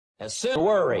As soon as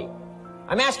worry.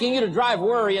 I'm asking you to drive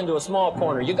worry into a small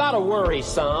corner. You gotta worry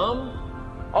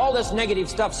some. All this negative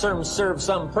stuff serves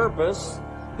some purpose,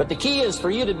 but the key is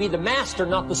for you to be the master,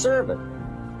 not the servant.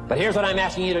 But here's what I'm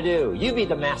asking you to do. You be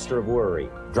the master of worry.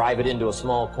 Drive it into a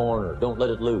small corner. Don't let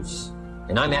it loose.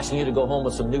 And I'm asking you to go home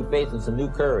with some new faith and some new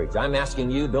courage. I'm asking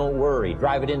you, don't worry.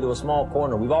 Drive it into a small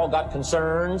corner. We've all got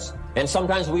concerns, and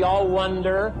sometimes we all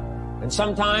wonder, and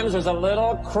sometimes there's a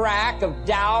little crack of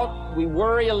doubt. We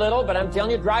worry a little, but I'm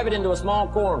telling you, drive it into a small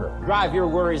corner. Drive your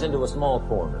worries into a small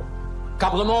corner. A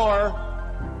couple of more.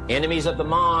 Enemies of the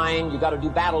mind you got to do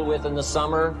battle with in the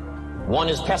summer. One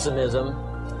is pessimism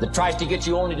that tries to get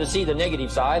you only to see the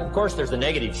negative side. Of course, there's the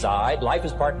negative side. Life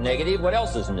is part negative. What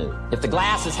else is new? If the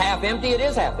glass is half empty, it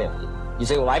is half empty. You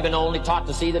say, well, I've been only taught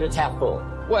to see that it's half full.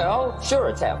 Well, sure,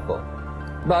 it's half full.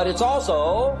 But it's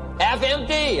also half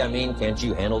empty. I mean, can't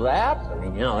you handle that? I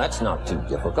mean, that's not too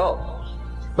difficult.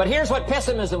 But here's what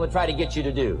pessimism would try to get you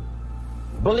to do.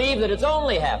 Believe that it's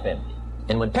only half empty.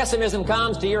 And when pessimism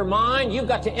comes to your mind, you've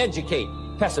got to educate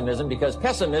pessimism, because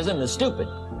pessimism is stupid.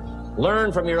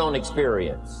 Learn from your own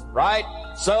experience, right?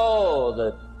 So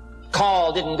the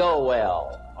call didn't go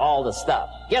well, all the stuff.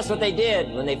 Guess what they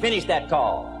did when they finished that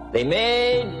call? They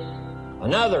made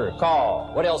another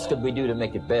call. What else could we do to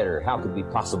make it better? How could we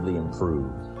possibly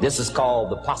improve? This is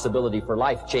called the possibility for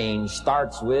life change.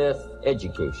 Starts with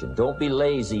education. Don't be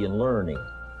lazy in learning.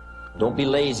 Don't be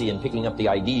lazy in picking up the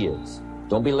ideas.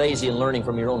 Don't be lazy in learning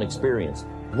from your own experience.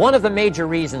 One of the major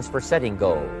reasons for setting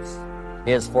goals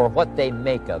is for what they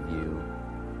make of you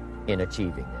in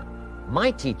achieving them. My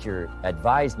teacher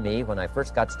advised me when I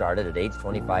first got started at age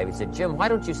 25. He said, Jim, why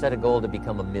don't you set a goal to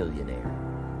become a millionaire?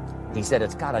 He said,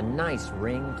 it's got a nice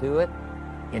ring to it,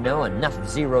 enough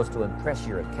zeros to impress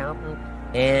your accountant.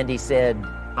 And he said,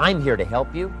 I'm here to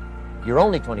help you. You're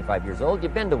only 25 years old.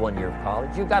 You've been to 1 year of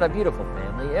college. You've got a beautiful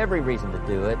family, every reason to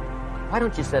do it. Why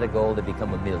don't you set a goal to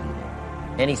become a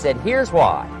millionaire? And he said, here's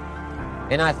why.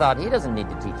 And I thought, he doesn't need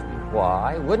to teach me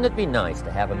why. Wouldn't it be nice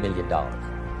to have $1 million?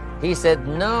 He said,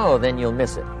 no, then you'll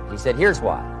miss it. He said, here's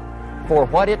why. For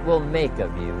what it will make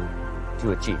of you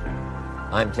to achieve it.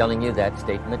 I'm telling you, that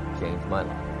statement changed my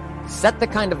life. Set the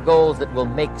kind of goals that will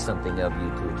make something of you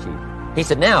to achieve it. He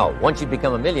said, now, once you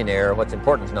become a millionaire, what's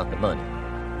important is not the money.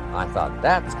 I thought,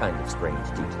 that's kind of strange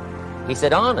teaching. He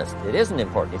said, honest, it isn't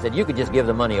important. He said, you could just give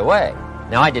the money away.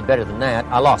 Now, I did better than that.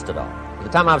 I lost it all. By the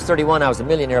time I was 31, I was a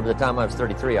millionaire. By the time I was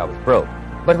 33, I was broke.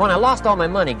 But when I lost all my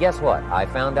money, guess what? I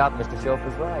found out Mr. Schoaf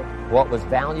was right. What was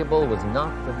valuable was not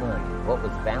the money. What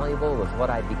was valuable was what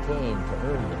I became to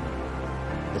earn the money.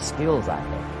 The skills I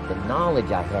had, the knowledge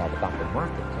I had about the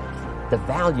marketplace, the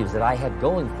values that I had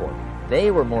going for me. They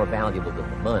were more valuable than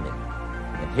the money.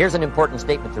 And here's an important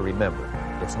statement to remember.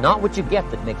 It's not what you get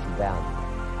that makes you valuable.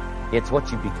 It's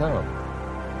what you become.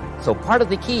 So part of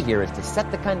the key here is to set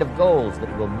the kind of goals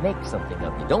that will make something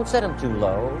of you. Don't set them too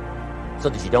low so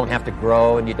that you don't have to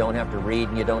grow and you don't have to read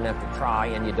and you don't have to try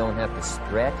and you don't have to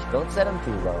stretch. Don't set them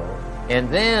too low. And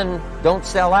then don't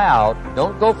sell out.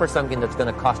 Don't go for something that's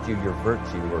going to cost you your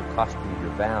virtue or cost you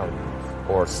your values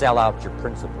or sell out your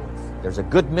principles. There's a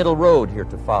good middle road here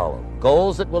to follow.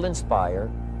 Goals that will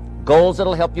inspire, goals that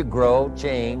will help you grow,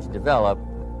 change, develop,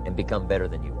 and become better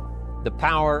than you are. The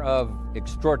power of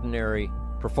extraordinary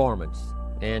performance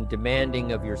and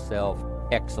demanding of yourself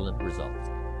excellent results.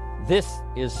 This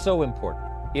is so important.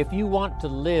 If you want to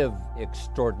live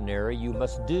extraordinary, you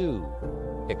must do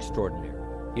extraordinary.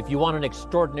 If you want an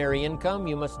extraordinary income,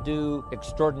 you must do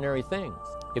extraordinary things.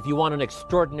 If you want an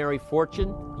extraordinary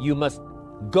fortune, you must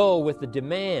go with the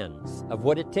demands of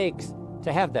what it takes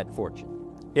to have that fortune.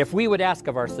 If we would ask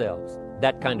of ourselves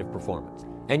that kind of performance,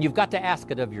 and you've got to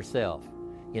ask it of yourself.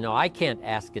 I can't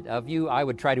ask it of you. I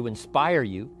would try to inspire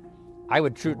you. I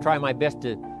would try my best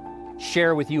to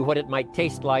share with you what it might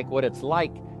taste like, what it's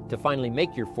like to finally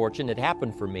make your fortune. It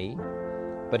happened for me.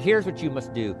 But here's what you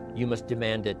must do. You must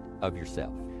demand it of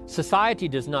yourself. Society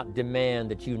does not demand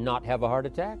that you not have a heart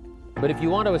attack. But if you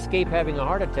want to escape having a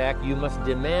heart attack, you must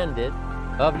demand it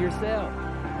of yourself.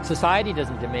 Society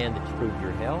doesn't demand that you prove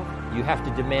your health. You have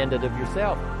to demand it of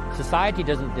yourself. Society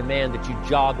doesn't demand that you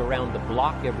jog around the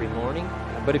block every morning.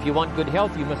 But if you want good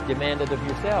health, you must demand it of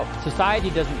yourself. Society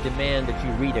doesn't demand that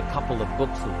you read a couple of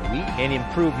books a week and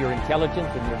improve your intelligence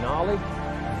and your knowledge.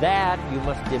 That you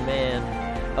must demand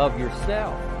of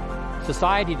yourself.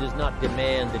 Society does not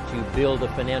demand that you build a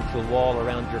financial wall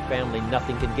around your family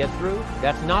nothing can get through.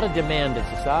 That's not a demand of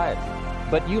society.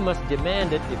 But you must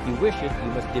demand it. If you wish it,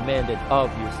 you must demand it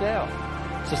of yourself.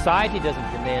 Society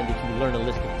doesn't demand that you learn a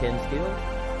list of 10 skills.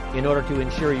 in order to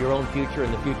ensure your own future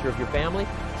and the future of your family.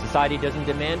 Society doesn't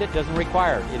demand it, doesn't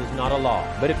require it. It is not a law.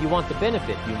 But if you want the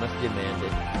benefit, you must demand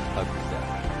it of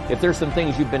yourself. If there's some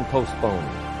things you've been postponing,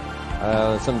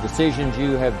 some decisions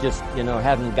you have just,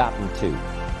 haven't gotten to,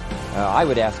 I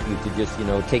would ask you to just,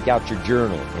 take out your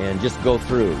journal and just go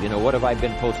through, what have I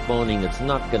been postponing? It's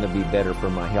not going to be better for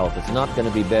my health. It's not going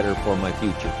to be better for my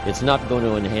future. It's not going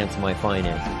to enhance my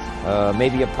finances.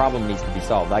 Maybe a problem needs to be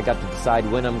solved. I got to decide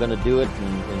when I'm going to do it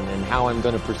and how I'm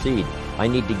going to proceed. I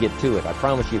need to get to it. I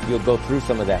promise you, if you'll go through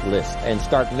some of that list and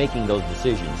start making those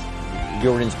decisions,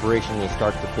 your inspiration will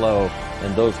start to flow,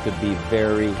 and those could be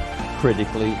very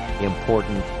critically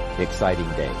important, exciting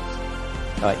days.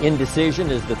 Indecision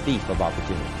is the thief of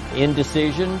opportunity.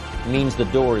 Indecision means the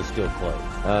door is still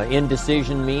closed.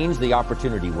 Indecision means the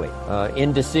opportunity waits.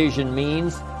 Indecision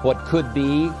means what could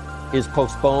be is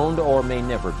postponed or may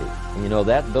never be.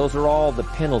 Those are all the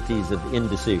penalties of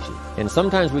indecision. And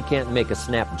sometimes we can't make a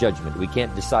snap judgment. We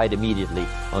can't decide immediately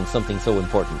on something so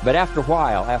important. But after a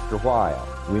while,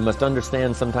 we must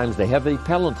understand sometimes the heavy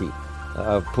penalty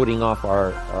of putting off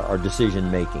our decision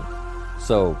making.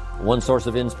 So, one source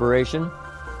of inspiration,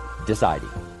 deciding.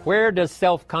 Where does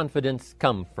self-confidence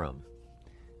come from?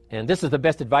 And this is the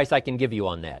best advice I can give you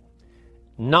on that.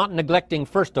 Not neglecting,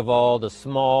 first of all, the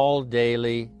small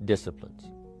daily disciplines.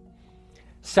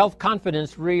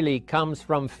 Self-confidence really comes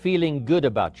from feeling good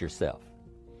about yourself.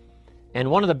 And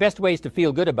one of the best ways to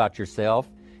feel good about yourself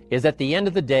is at the end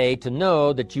of the day to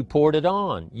know that you poured it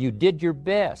on. You did your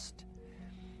best.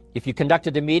 If you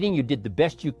conducted a meeting, you did the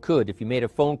best you could. If you made a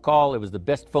phone call, it was the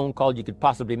best phone call you could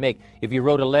possibly make. If you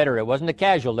wrote a letter, it wasn't a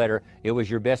casual letter, it was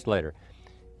your best letter.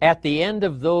 At the end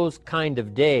of those kind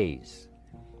of days,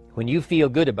 when you feel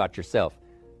good about yourself,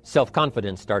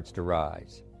 self-confidence starts to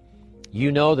rise.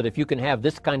 You know that if you can have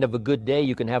this kind of a good day,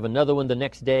 you can have another one the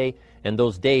next day, and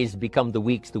those days become the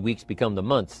weeks become the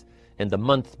months, and the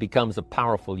month becomes a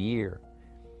powerful year.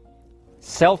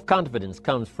 Self-confidence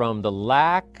comes from the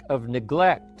lack of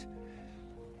neglect.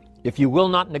 If you will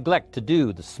not neglect to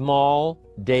do the small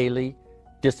daily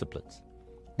disciplines,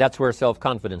 that's where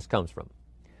self-confidence comes from.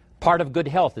 Part of good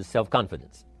health is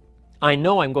self-confidence. I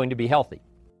know I'm going to be healthy.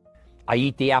 I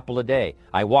eat the apple a day.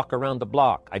 I walk around the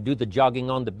block. I do the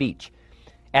jogging on the beach.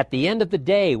 At the end of the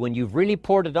day, when you've really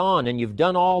poured it on and you've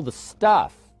done all the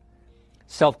stuff,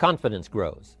 self-confidence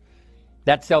grows.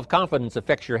 That self-confidence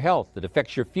affects your health. It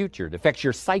affects your future. It affects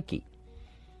your psyche.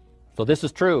 So this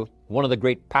is true. One of the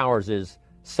great powers is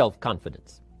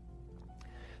self-confidence.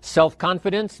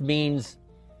 Self-confidence means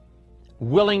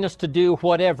willingness to do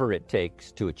whatever it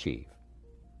takes to achieve.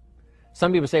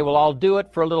 Some people say, well, I'll do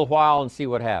it for a little while and see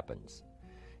what happens.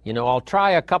 I'll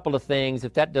try a couple of things.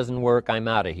 If that doesn't work, I'm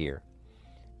out of here.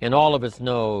 And all of us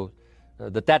know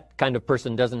that kind of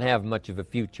person doesn't have much of a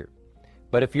future.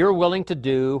 But if you're willing to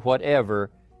do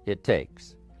whatever it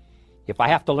takes, if I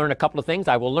have to learn a couple of things,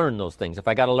 I will learn those things. If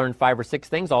I got to learn 5 or 6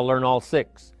 things, I'll learn all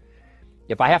 6.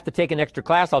 If I have to take an extra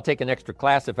class, I'll take an extra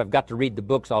class. If I've got to read the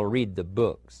books, I'll read the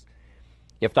books.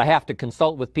 If I have to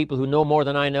consult with people who know more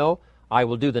than I know, I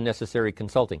will do the necessary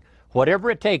consulting. Whatever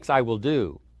it takes, I will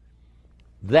do.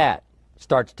 That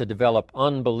starts to develop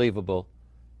unbelievable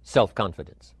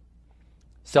self-confidence.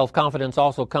 Self-confidence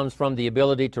also comes from the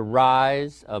ability to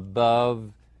rise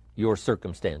above your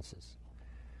circumstances,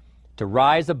 to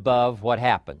rise above what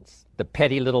happens, the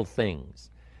petty little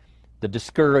things, the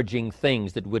discouraging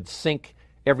things that would sink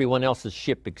everyone else's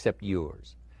ship except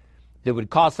yours, that would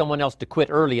cause someone else to quit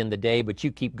early in the day, but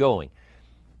you keep going.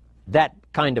 That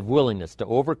kind of willingness to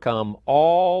overcome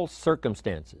all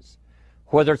circumstances,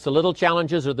 whether it's the little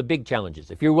challenges or the big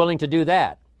challenges. If you're willing to do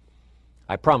that,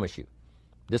 I promise you,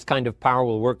 this kind of power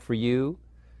will work for you,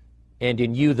 and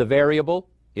in you, the variable,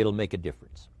 it'll make a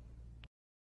difference.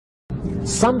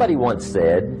 Somebody once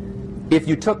said, if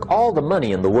you took all the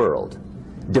money in the world,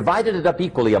 divided it up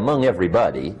equally among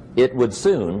everybody, it would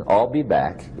soon all be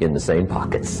back in the same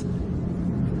pockets.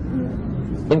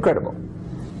 Incredible.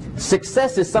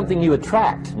 Success is something you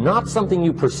attract, not something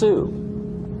you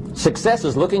pursue. Success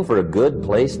is looking for a good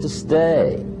place to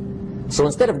stay. So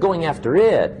instead of going after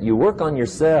it, you work on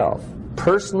yourself.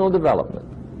 Personal development.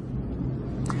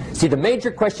 See, the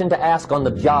major question to ask on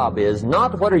the job is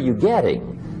not what are you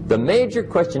getting. The major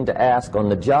question to ask on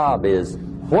the job is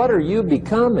what are you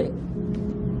becoming?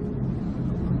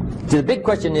 See, the big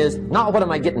question is not what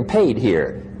am I getting paid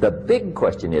here. The big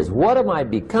question is what am I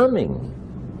becoming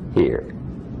here?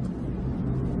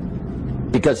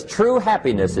 Because true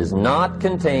happiness is not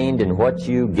contained in what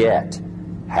you get.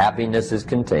 Happiness is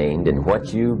contained in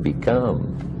what you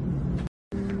become.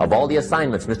 Of all the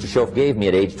assignments Mr. Schoaf gave me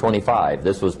at age 25,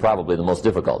 this was probably the most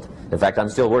difficult. In fact, I'm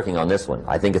still working on this one.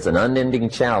 I think it's an unending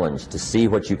challenge to see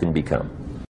what you can become.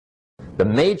 The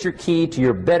major key to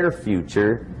your better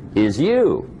future is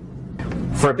you.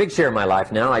 For a big share of my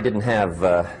life now, I didn't have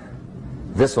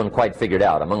this one quite figured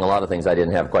out. Among a lot of things I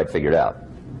didn't have quite figured out.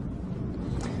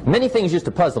 Many things used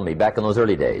to puzzle me back in those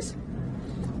early days.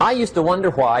 I used to wonder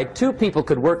why two people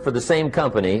could work for the same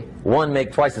company, one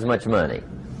make twice as much money.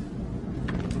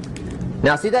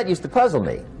 Now see, that used to puzzle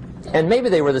me. And maybe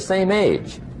they were the same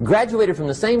age, graduated from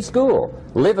the same school,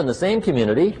 live in the same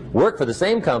community, work for the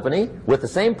same company, with the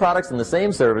same products and the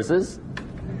same services.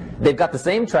 They've got the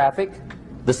same traffic,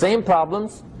 the same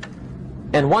problems,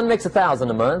 and one makes $1,000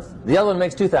 a month, the other one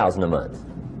makes $2,000 a month.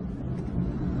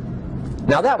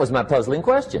 Now that was my puzzling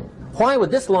question. Why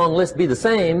would this long list be the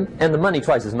same and the money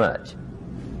twice as much?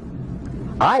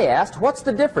 I asked, what's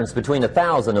the difference between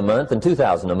 $1,000 a month and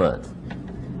 $2,000 a month?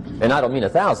 And I don't mean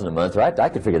 $1,000 a month, right? I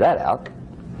could figure that out.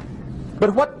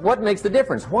 But what makes the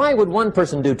difference? Why would one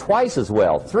person do twice as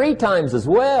well, 3 times as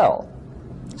well?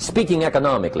 Speaking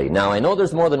economically. Now, I know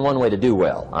there's more than one way to do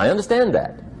well. I understand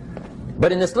that.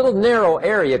 But in this little narrow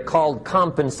area called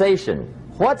compensation,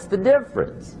 what's the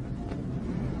difference?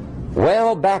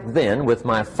 Well, back then, with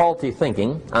my faulty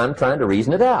thinking, I'm trying to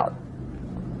reason it out.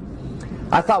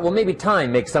 I thought, well, maybe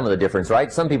time makes some of the difference,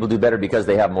 right? Some people do better because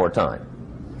they have more time.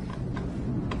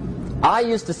 I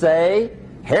used to say,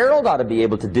 Harold ought to be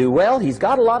able to do well. He's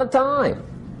got a lot of time.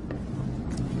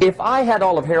 If I had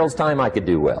all of Harold's time, I could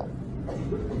do well.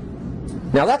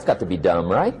 Now, that's got to be dumb,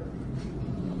 right?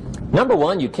 Number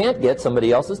one, you can't get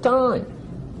somebody else's time.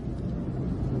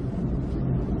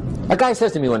 A guy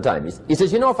says to me one time, he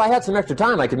says, you know, if I had some extra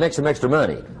time, I could make some extra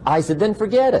money. I said, then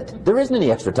forget it. There isn't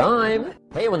any extra time.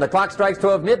 Hey, when the clock strikes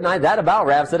 12 midnight, that about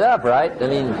wraps it up, right? I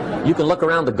mean, you can look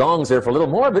around the gongs there for a little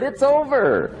more, but it's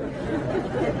over.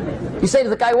 You say to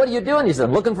the guy, what are you doing? He says,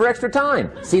 I'm looking for extra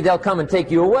time. See, they'll come and take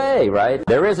you away, right?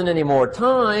 There isn't any more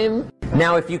time.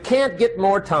 Now, if you can't get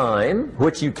more time,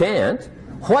 which you can't,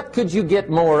 what could you get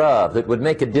more of that would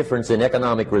make a difference in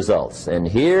economic results? And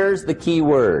here's the key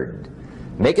word.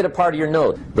 Make it a part of your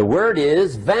note. The word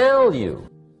is value.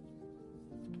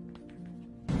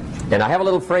 And I have a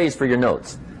little phrase for your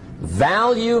notes.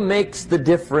 Value makes the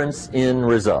difference in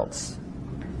results.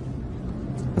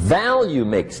 Value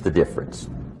makes the difference.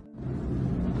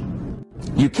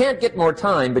 You can't get more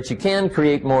time, but you can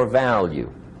create more value.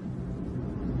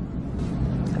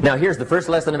 Now here's the first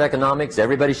lesson of economics.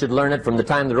 Everybody should learn it from the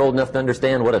time they're old enough to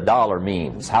understand what a dollar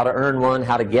means. How to earn one,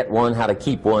 how to get one, how to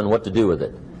keep one, what to do with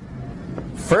it.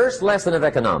 First lesson of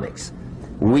economics.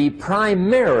 We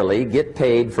primarily get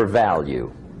paid for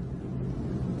value.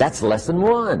 That's lesson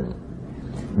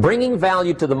 1. Bringing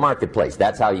value to the marketplace.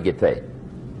 That's how you get paid.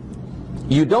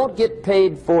 You don't get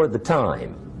paid for the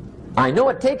time. I know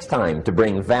it takes time to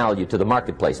bring value to the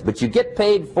marketplace, but you get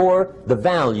paid for the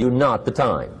value, not the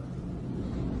time.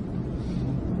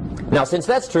 Now, since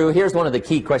that's true, here's one of the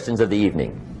key questions of the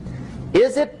evening.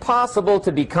 Is it possible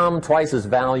to become twice as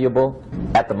valuable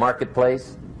at the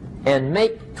marketplace and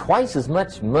make twice as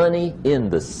much money in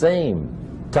the same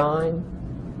time?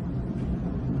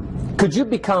 Could you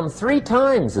become 3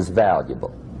 times as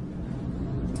valuable?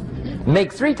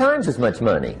 Make 3 times as much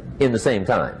money in the same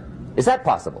time? Is that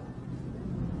possible?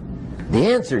 The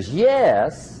answer is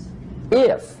yes,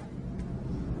 if.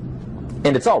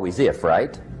 And it's always if,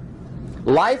 right?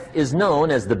 Life is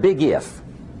known as the big if.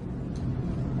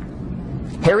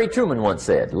 Harry Truman once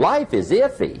said, life is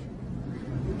iffy.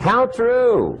 How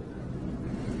true.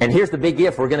 And here's the big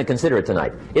if we're going to consider it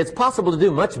tonight. It's possible to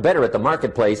do much better at the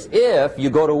marketplace if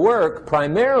you go to work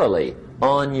primarily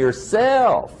on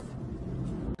yourself.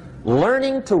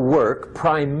 Learning to work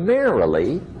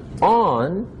primarily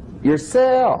on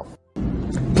yourself.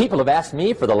 People have asked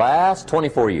me for the last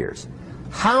 24 years,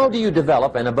 how do you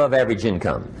develop an above-average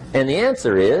income? And the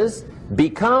answer is,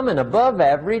 become an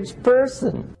above-average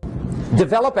person.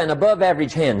 Develop an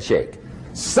above-average handshake.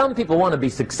 Some people want to be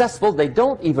successful, they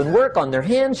don't even work on their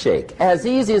handshake. As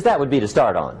easy as that would be to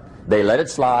start on. They let it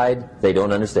slide, they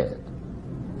don't understand.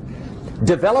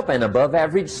 Develop an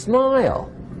above-average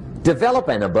smile. Develop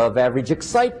an above-average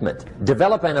excitement.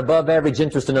 Develop an above-average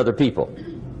interest in other people.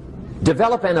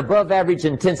 Develop an above-average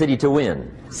intensity to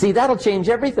win. See, that'll change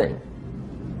everything.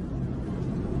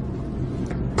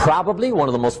 Probably one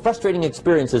of the most frustrating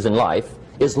experiences in life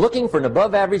is looking for an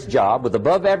above-average job with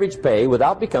above-average pay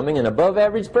without becoming an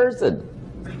above-average person.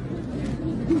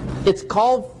 It's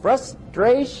called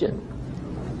frustration.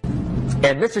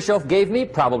 And Mr. Schoaf gave me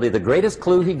probably the greatest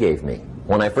clue he gave me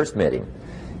when I first met him.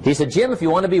 He said, Jim, if you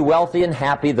want to be wealthy and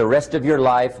happy the rest of your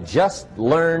life, just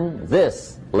learn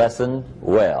this lesson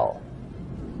well.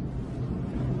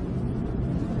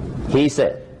 He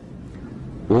said,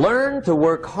 learn to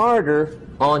work harder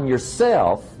on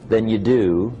yourself than you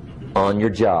do on your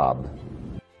job.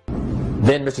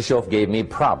 Then Mr. Schoaf gave me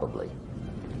probably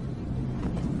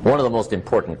one of the most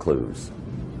important clues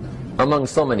among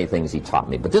so many things he taught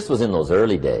me, but this was in those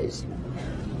early days.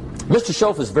 Mr.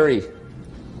 Schoaf was very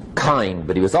kind,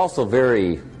 but he was also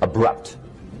very abrupt.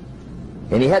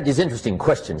 And he had these interesting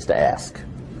questions to ask.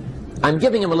 I'm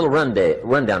giving him a little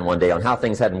rundown one day on how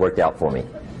things hadn't worked out for me.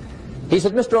 He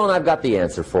said, Mr. Rohn, I've got the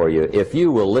answer for you if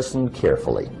you will listen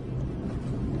carefully.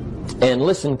 And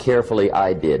listen carefully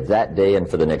I did that day and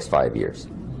for the next 5 years.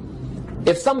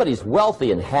 If somebody's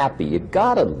wealthy and happy, you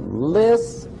gotta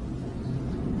listen.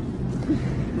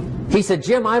 He said,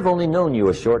 Jim, I've only known you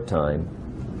a short time.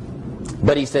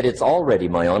 But he said, it's already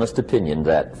my honest opinion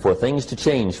that for things to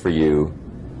change for you,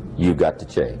 you've got to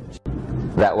change.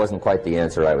 That wasn't quite the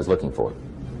answer I was looking for.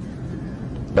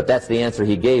 But that's the answer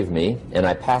he gave me, and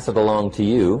I pass it along to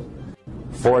you.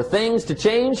 For things to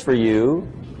change for you,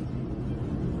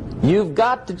 you've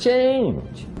got to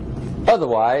change.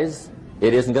 Otherwise,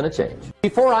 it isn't going to change.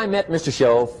 Before I met Mr.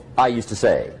 Schoaf, I used to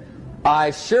say,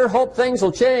 I sure hope things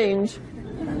will change.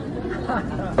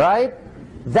 Right?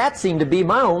 That seemed to be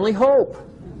my only hope.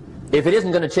 If it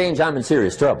isn't going to change, I'm in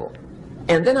serious trouble.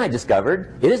 And then I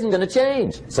discovered it isn't going to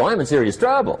change, so I'm in serious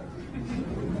trouble.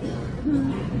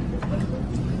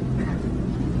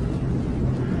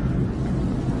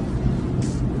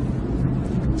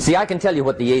 See, I can tell you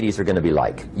what the 80s are going to be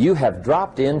like. You have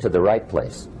dropped into the right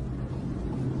place.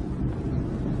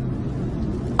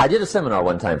 I did a seminar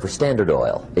one time for Standard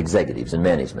Oil executives and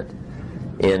management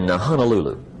in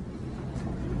Honolulu.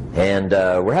 And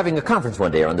we're having a conference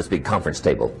one day on this big conference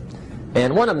table.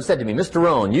 And one of them said to me, Mr.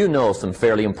 Rohn, you know some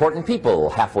fairly important people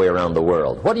halfway around the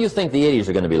world. What do you think the 80s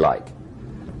are going to be like?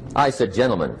 I said,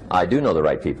 gentlemen, I do know the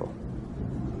right people.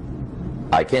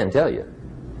 I can tell you.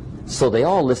 So they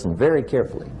all listened very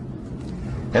carefully.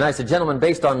 And I said, gentlemen,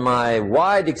 based on my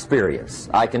wide experience,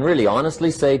 I can really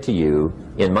honestly say to you,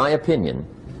 in my opinion,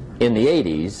 in the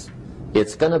 80s,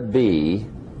 it's going to be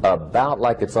about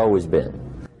like it's always been.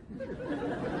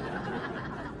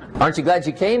 Aren't you glad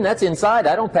you came? That's inside.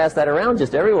 I don't pass that around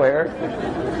just everywhere.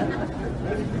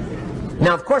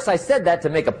 Now, of course, I said that to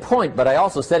make a point, but I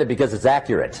also said it because it's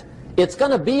accurate. It's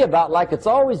going to be about like it's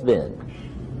always been.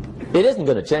 It isn't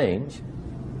going to change.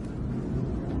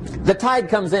 The tide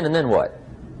comes in, and then what?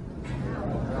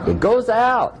 It goes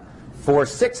out. For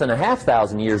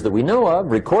 6,500 years that we know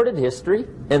of, recorded history,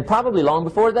 and probably long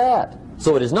before that.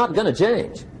 So it is not going to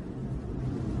change.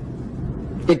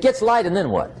 It gets light, and then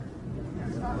what?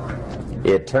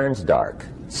 It turns dark.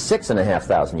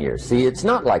 6,500 years. See, it's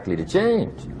not likely to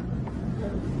change.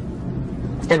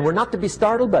 And we're not to be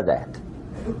startled by that.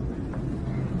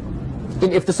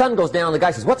 If the sun goes down, the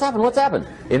guy says, what's happened, what's happened?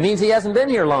 It means he hasn't been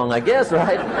here long, I guess,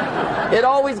 right? It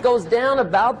always goes down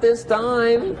about this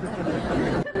time.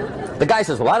 The guy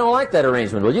says, well, I don't like that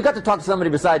arrangement. Well, you got to talk to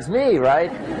somebody besides me,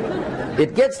 right?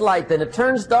 It gets light, then it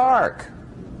turns dark.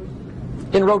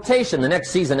 In rotation, the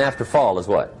next season after fall is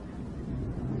what?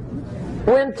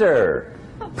 Winter.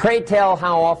 Pray tell,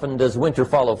 how often does winter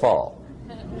follow fall?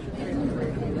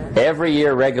 Every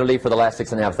year regularly for the last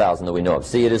 6,500 that we know of.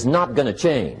 See, it is not going to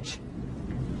change.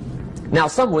 Now,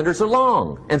 some winters are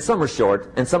long, and some are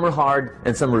short, and some are hard,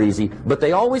 and some are easy, but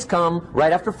they always come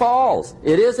right after falls.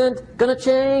 It isn't going to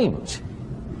change.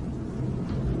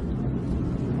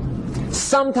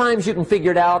 Sometimes you can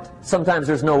figure it out, sometimes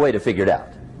there's no way to figure it out.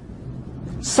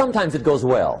 Sometimes it goes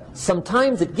well,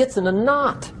 sometimes it gets in a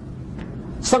knot.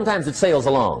 Sometimes it sails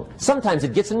along, sometimes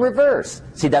it gets in reverse.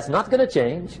 See, that's not going to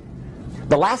change.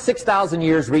 The last 6,000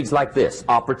 years reads like this: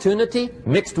 opportunity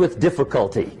mixed with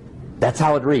difficulty. That's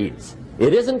how it reads.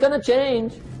 It isn't going to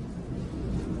change.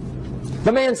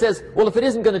 The man says, well, if it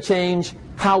isn't going to change,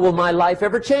 how will my life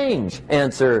ever change?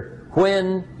 Answer,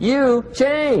 when you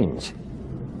change.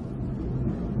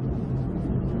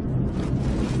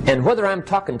 And whether I'm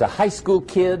talking to high school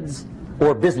kids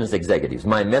or business executives,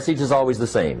 my message is always the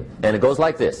same. And it goes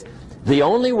like this: the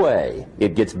only way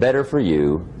it gets better for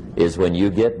you is when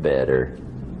you get better.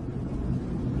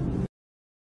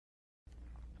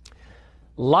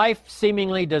 Life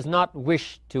seemingly does not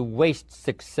wish to waste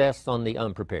success on the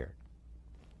unprepared.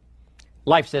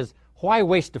 Life says, why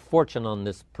waste a fortune on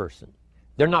this person?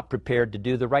 They're not prepared to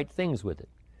do the right things with it.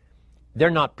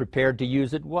 They're not prepared to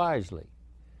use it wisely.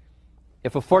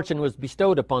 If a fortune was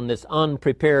bestowed upon this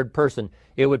unprepared person,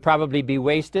 it would probably be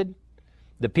wasted.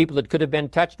 The people that could have been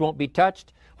touched won't be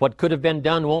touched. What could have been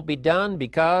done won't be done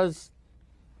because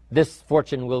this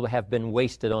fortune will have been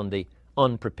wasted on the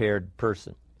unprepared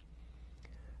person.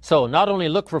 So not only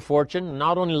look for fortune,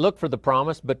 not only look for the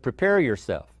promise, but prepare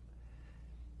yourself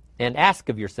and ask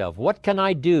of yourself, what can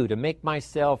I do to make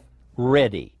myself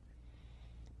ready?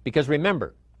 Because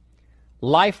remember,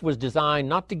 life was designed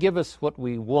not to give us what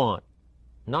we want,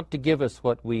 not to give us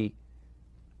what we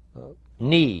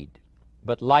need,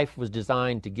 but life was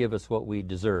designed to give us what we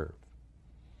deserve.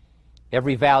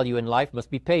 Every value in life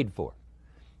must be paid for,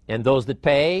 and those that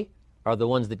pay are the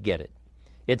ones that get it.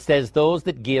 It says those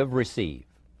that give receive.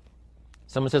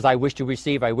 Someone says, I wish to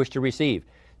receive, I wish to receive.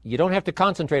 You don't have to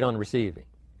concentrate on receiving.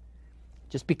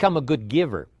 Just become a good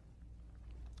giver.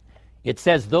 It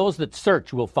says those that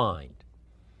search will find.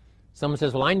 Someone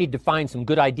says, well, I need to find some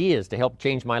good ideas to help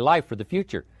change my life for the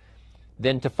future.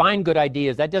 Then to find good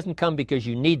ideas, that doesn't come because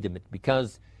you need them. It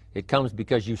comes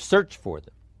because you search for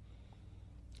them.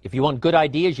 If you want good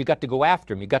ideas, you got to go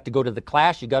after them. You got to go to the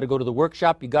class, you got to go to the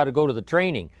workshop, you got to go to the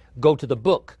training, go to the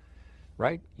book,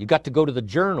 right? You got to go to the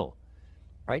journal,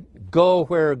 right? Go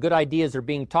where good ideas are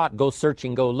being taught, go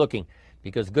searching, go looking,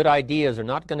 because good ideas are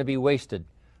not going to be wasted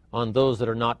on those that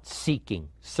are not seeking,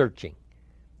 searching,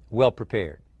 well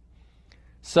prepared.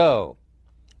 So,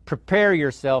 prepare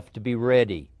yourself to be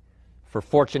ready for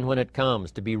fortune when it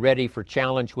comes, to be ready for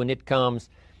challenge when it comes,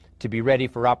 to be ready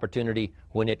for opportunity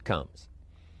when it comes.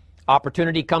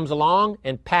 Opportunity comes along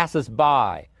and passes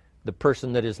by the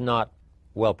person that is not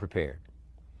well prepared.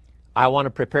 I want to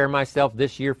prepare myself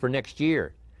this year for next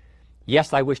year.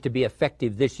 Yes, I wish to be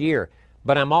effective this year,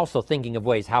 but I'm also thinking of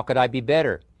ways, how could I be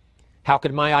better? How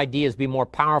could my ideas be more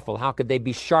powerful? How could they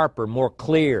be sharper, more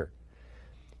clear?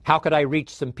 How could I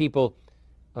reach some people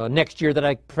next year that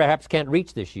I perhaps can't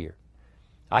reach this year?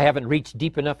 I haven't reached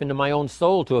deep enough into my own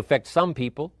soul to affect some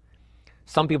people.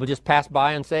 Some people just pass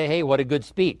by and say, hey, what a good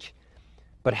speech.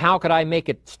 But how could I make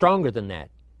it stronger than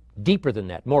that, deeper than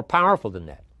that, more powerful than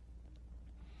that?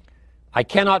 I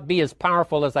cannot be as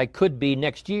powerful as I could be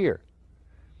next year.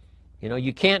 You know,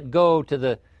 you can't go to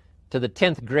the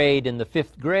 10th grade in the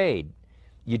 5th grade.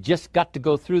 You just got to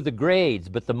go through the grades.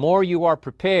 But the more you are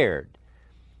prepared,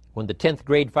 when the 10th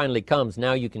grade finally comes,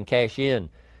 now you can cash in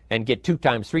and get 2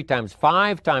 times, 3 times,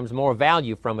 5 times more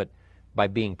value from it by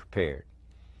being prepared.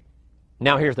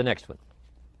 Now here's the next one.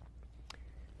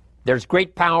 There's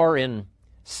great power in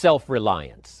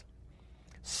self-reliance.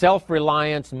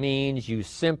 Self-reliance means you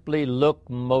simply look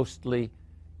mostly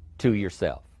to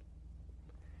yourself.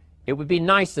 It would be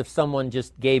nice if someone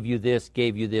just gave you this,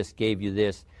 gave you this, gave you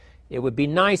this. It would be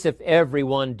nice if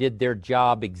everyone did their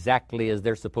job exactly as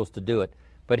they're supposed to do it.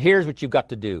 But here's what you've got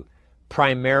to do.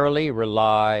 Primarily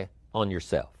rely on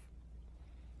yourself.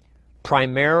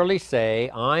 Primarily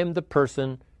say, I'm the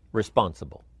person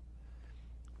responsible.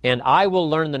 And I will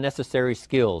learn the necessary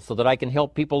skills so that I can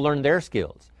help people learn their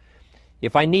skills.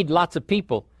 If I need lots of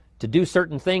people to do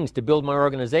certain things to build my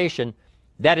organization,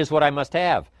 that is what I must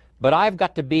have. But I've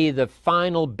got to be the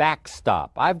final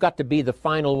backstop. I've got to be the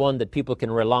final one that people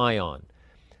can rely on.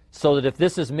 So that if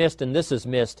this is missed and this is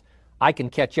missed, I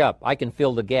can catch up. I can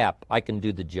fill the gap. I can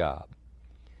do the job.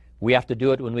 We have to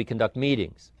do it when we conduct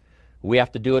meetings. We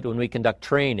have to do it when we conduct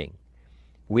training.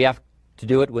 We have to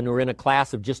do it when we're in a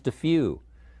class of just a few.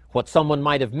 What someone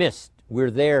might have missed,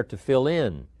 we're there to fill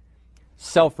in.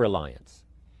 Self-reliance.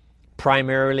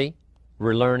 Primarily,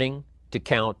 we're learning to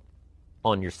count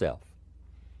on yourself.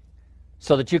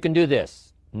 So that you can do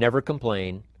this, never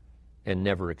complain and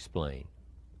never explain.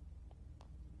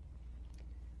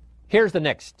 Here's the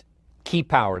next key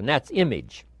power, and that's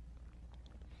image.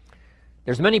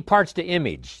 There's many parts to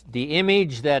image. The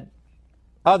image that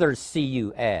others see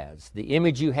you as, the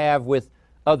image you have with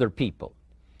other people.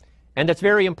 And it's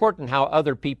very important how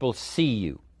other people see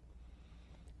you.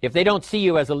 If they don't see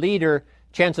you as a leader,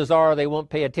 chances are they won't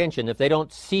pay attention. If they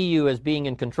don't see you as being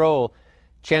in control,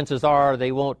 chances are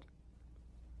they won't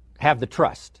have the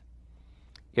trust.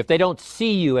 If they don't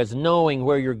see you as knowing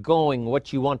where you're going,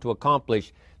 what you want to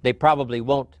accomplish, they probably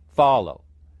won't follow.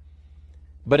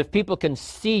 But if people can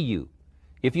see you,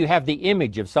 if you have the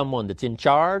image of someone that's in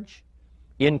charge,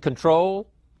 in control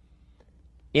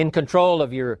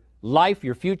of your life,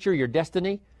 your future, your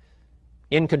destiny,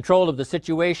 in control of the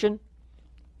situation,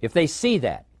 if they see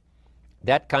that,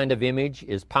 that kind of image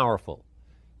is powerful.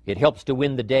 It helps to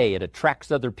win the day. It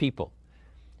attracts other people.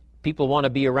 People want to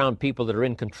be around people that are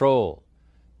in control,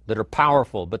 that are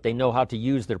powerful, but they know how to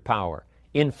use their power.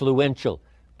 Influential,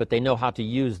 but they know how to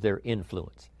use their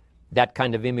influence. That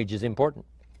kind of image is important.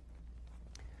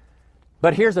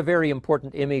 But here's a very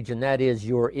important image, and that is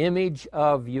your image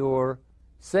of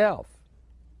yourself.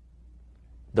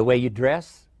 The way you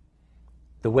dress,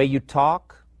 the way you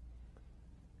talk,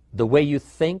 the way you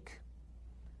think,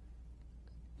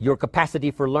 your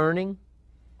capacity for learning,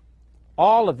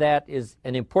 all of that is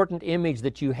an important image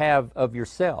that you have of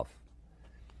yourself.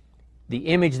 The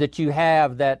image that you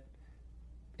have that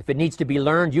if it needs to be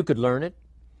learned, you could learn it.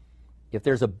 If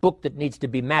there's a book that needs to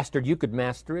be mastered, you could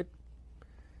master it.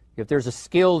 If there's a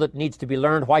skill that needs to be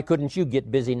learned, why couldn't you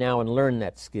get busy now and learn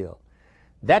that skill?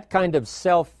 That kind of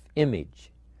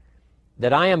self-image,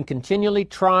 that I am continually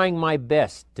trying my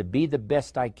best to be the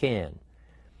best I can.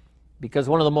 Because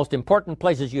one of the most important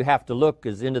places you have to look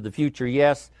is into the future,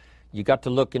 yes. You got to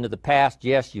look into the past,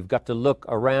 yes. You've got to look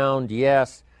around,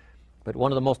 yes. But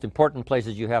one of the most important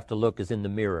places you have to look is in the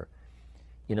mirror.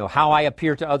 You know, how I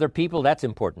appear to other people, that's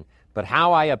important. But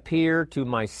how I appear to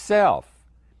myself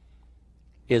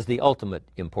is the ultimate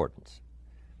importance.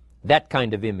 That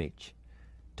kind of image,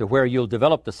 to where you'll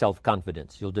develop the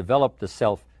self-confidence, you'll develop the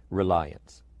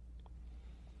self-reliance.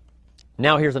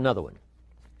 Now here's another one.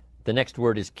 The next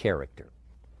word is character.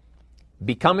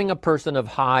 Becoming a person of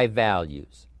high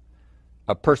values,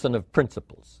 a person of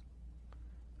principles,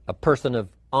 a person of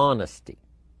honesty,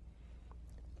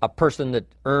 a person that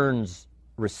earns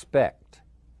respect.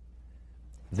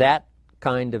 That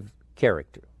kind of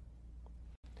character.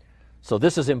 So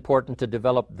this is important, to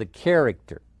develop the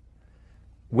character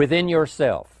within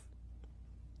yourself,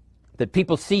 that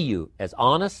people see you as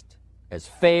honest, as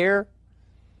fair,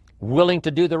 willing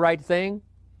to do the right thing,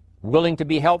 willing to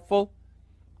be helpful,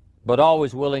 but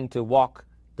always willing to walk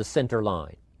the center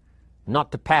line,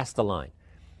 not to pass the line.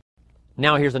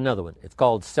 Now here's another one. It's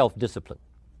called self-discipline.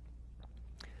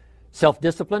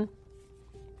 Self-discipline,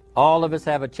 all of us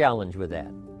have a challenge with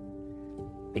that.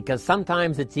 Because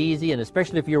sometimes it's easy, and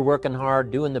especially if you're working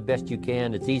hard, doing the best you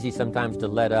can, it's easy sometimes to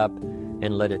let up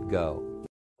and let it go.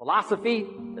 Philosophy,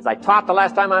 as I taught the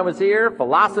last time I was here,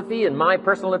 philosophy, in my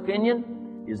personal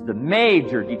opinion, is the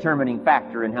major determining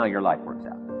factor in how your life works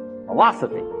out.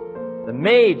 Philosophy, the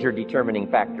major determining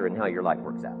factor in how your life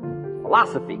works out.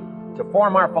 Philosophy. To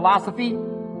form our philosophy,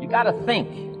 you got to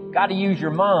think, you got to use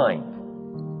your mind,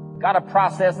 you got to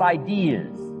process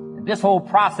ideas. This whole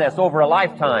process over a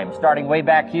lifetime, starting way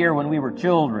back here when we were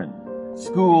children,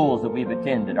 schools that we've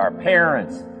attended, our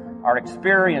parents, our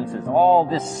experiences, all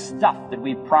this stuff that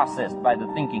we've processed by the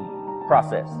thinking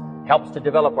process helps to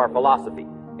develop our philosophy.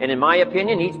 And in my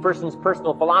opinion, each person's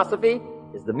personal philosophy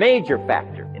is the major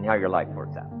factor in how your life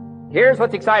works out. Here's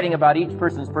what's exciting about each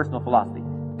person's personal philosophy.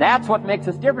 That's what makes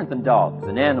us different than dogs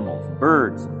and animals, and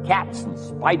birds, and cats, and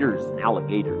spiders, and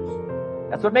alligators.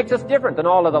 That's what makes us different than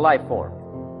all of the life forms.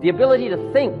 The ability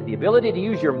to think, the ability to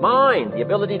use your mind, the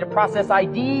ability to process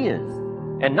ideas,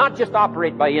 and not just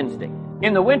operate by instinct.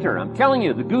 In the winter, I'm telling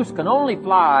you, the goose can only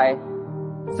fly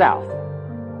south.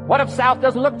 What if south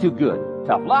doesn't look too good?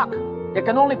 Tough luck. It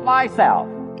can only fly south.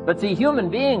 But see, human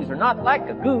beings are not like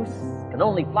a goose, can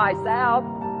only fly south.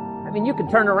 I mean, you can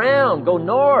turn around, go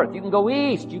north, you can go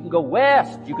east, you can go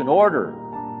west, you can order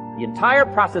the entire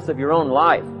process of your own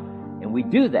life. And we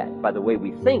do that by the way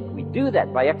we think. We do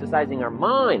that by exercising our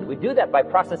mind. We do that by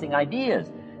processing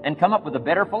ideas and come up with a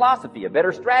better philosophy, a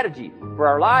better strategy for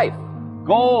our life,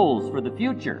 goals for the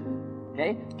future,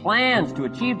 okay? Plans to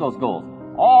achieve those goals.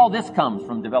 All this comes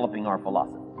from developing our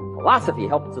philosophy. Philosophy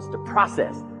helps us to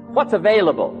process what's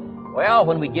available. Well,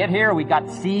 when we get here, we got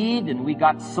seed, and we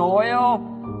got soil,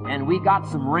 and we got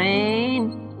some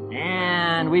rain,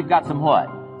 and we've got some what?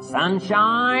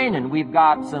 Sunshine, and we've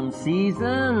got some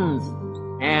seasons,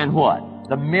 and what?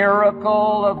 The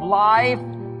miracle of life.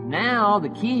 Now the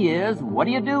key is, what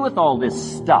do you do with all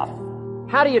this stuff?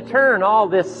 How do you turn all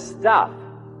this stuff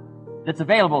that's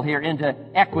available here into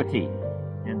equity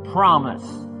and promise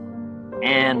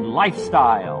and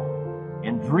lifestyle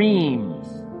and dreams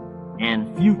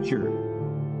and future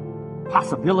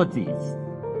possibilities?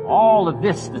 All of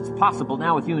this that's possible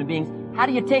now with human beings. How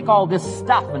do you take all this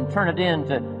stuff and turn it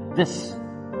into this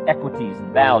equities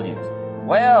and values?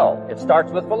 Well, it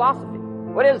starts with philosophy.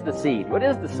 What is the seed? What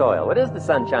is the soil? What is the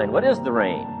sunshine? What is the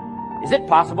rain? Is it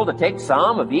possible to take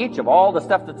some of each of all the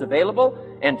stuff that's available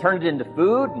and turn it into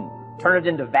food and turn it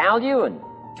into value and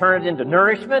turn it into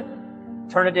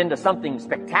nourishment, turn it into something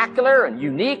spectacular and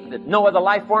unique that no other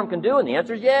life form can do? And the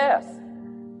answer is yes.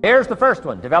 Here's the first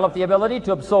one. Develop the ability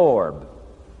to absorb.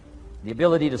 The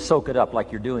ability to soak it up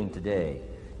like you're doing today.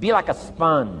 Be like a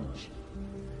sponge.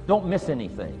 Don't miss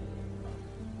anything.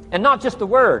 And not just the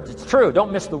words. It's true,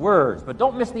 don't miss the words, but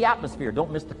don't miss the atmosphere.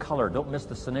 Don't miss the color. Don't miss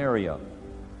the scenario.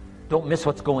 Don't miss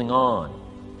what's going on.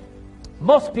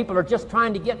 Most people are just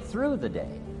trying to get through the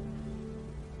day.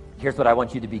 Here's what I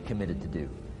want you to be committed to do.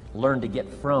 Learn to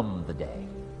get from the day.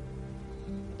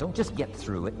 Don't just get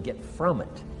through it, get from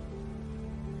it.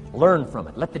 Learn from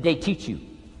it. Let the day teach you.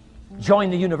 Join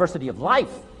the University of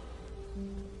Life.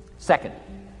 Second,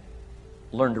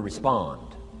 learn to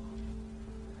respond.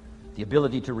 The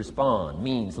ability to respond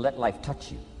means let life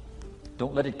touch you.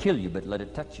 Don't let it kill you, but let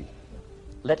it touch you.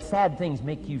 Let sad things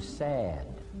make you sad.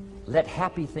 Let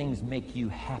happy things make you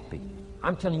happy.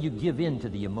 I'm telling you, give in to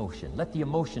the emotion. Let the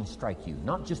emotion strike you,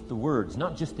 not just the words,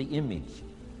 not just the image.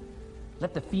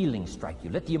 Let the feeling strike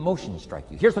you. Let the emotion strike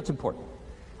you. Here's what's important.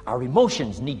 Our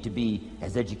emotions need to be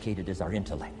as educated as our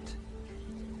intellect.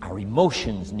 Our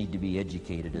emotions need to be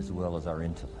educated as well as our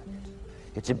intellect.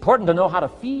 It's important to know how to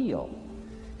feel.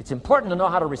 It's important to know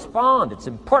how to respond. It's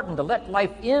important to let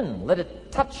life in, let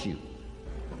it touch you.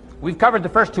 We've covered the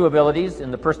first two abilities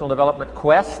in the personal development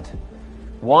quest.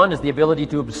 One is the ability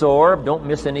to absorb, don't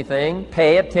miss anything,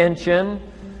 pay attention.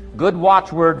 Good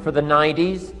watchword for the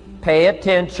 90s, pay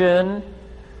attention.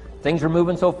 Things are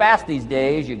moving so fast these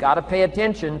days, you got to pay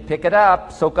attention, pick it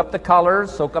up, soak up the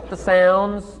colors, soak up the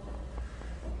sounds,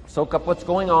 soak up what's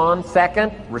going on.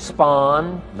 Second,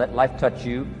 respond, let life touch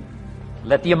you.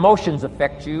 Let the emotions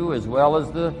affect you as well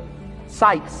as the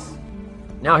sights.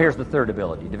 Now here's the third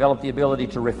ability. Develop the ability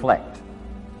to reflect.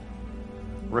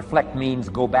 Reflect means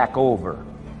go back over.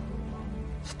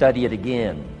 Study it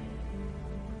again.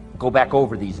 Go back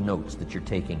over these notes that you're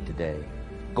taking today.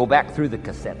 Go back through the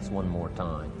cassettes one more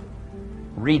time.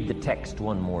 Read the text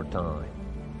one more time.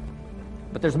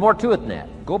 But there's more to it than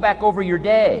that. Go back over your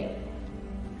day.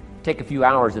 Take a few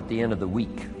hours at the end of the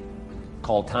week.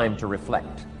 Called time to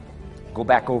reflect. Go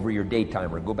back over your day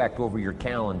timer. Go back over your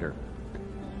calendar.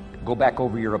 Go back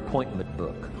over your appointment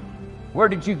book. Where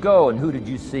did you go and who did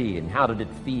you see and how did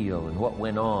it feel and what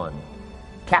went on?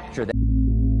 Capture that.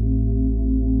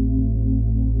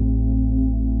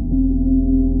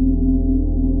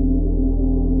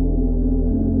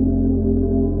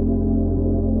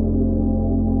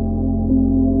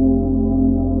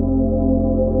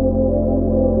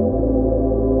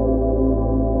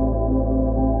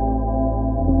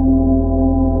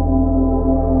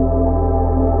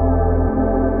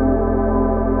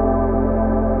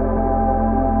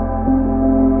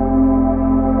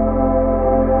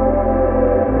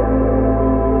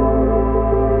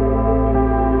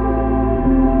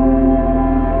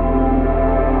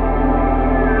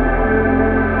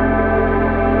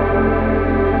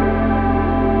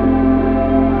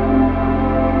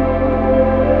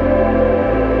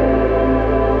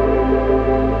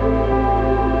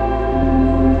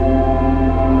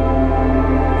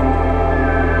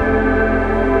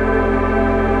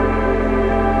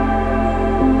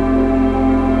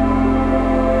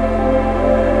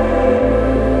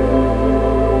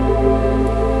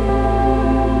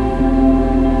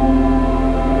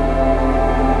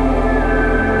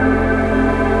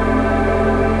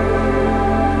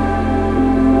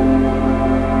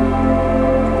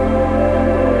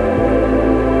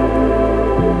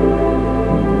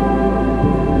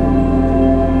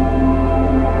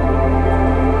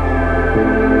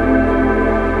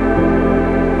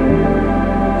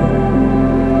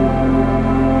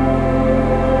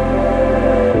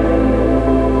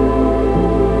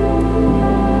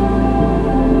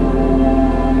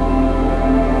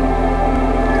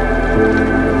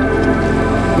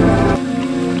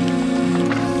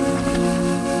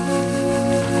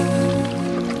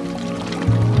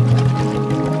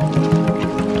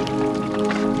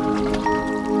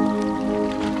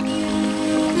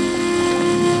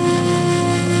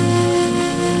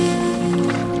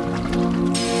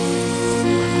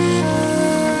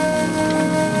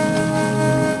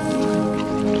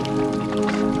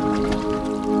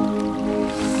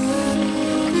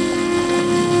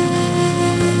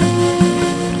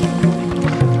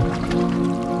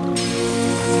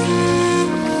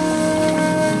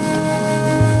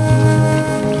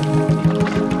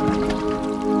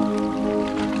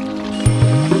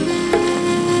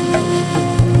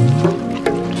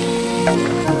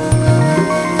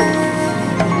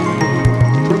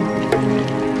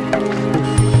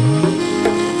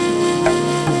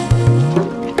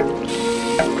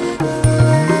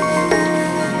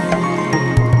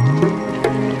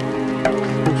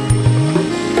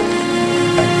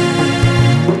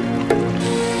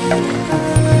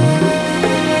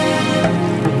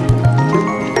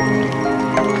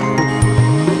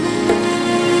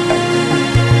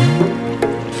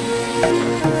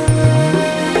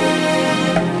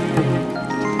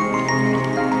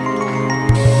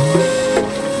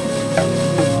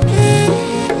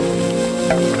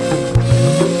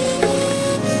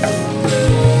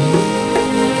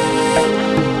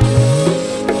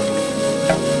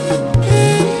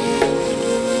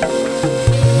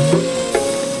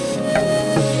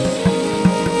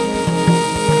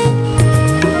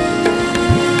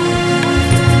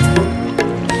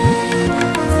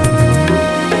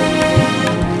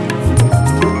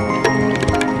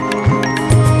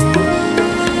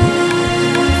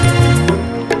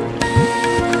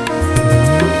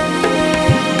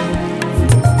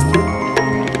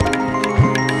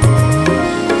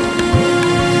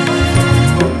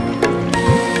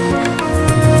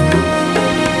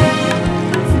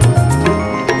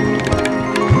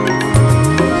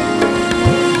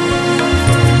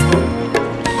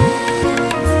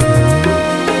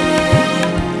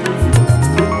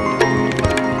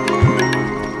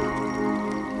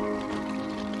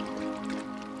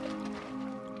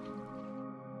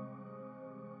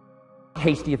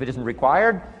 hasty if it isn't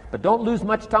required, but don't lose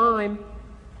much time.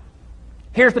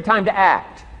 Here's the time to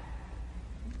act.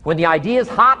 When the idea is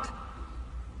hot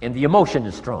and the emotion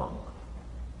is strong.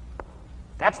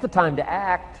 That's the time to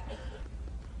act.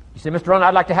 You say, Mr. Rohn,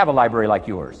 I'd like to have a library like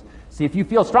yours. See if you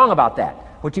feel strong about that.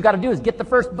 What you got to do is get the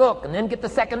first book and then get the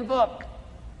second book.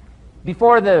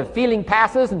 Before the feeling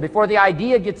passes and before the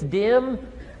idea gets dim,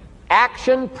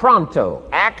 action pronto,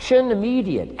 action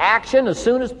immediate, action as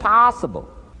soon as possible.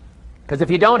 Because if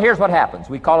you don't, here's what happens.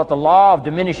 We call it the law of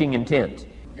diminishing intent.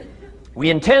 We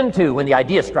intend to when the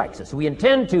idea strikes us. We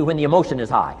intend to when the emotion is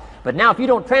high. But now if you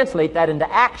don't translate that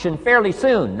into action fairly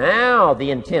soon, now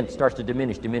the intent starts to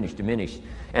diminish.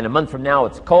 And a month from now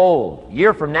it's cold. A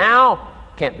year from now,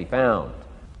 can't be found.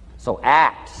 So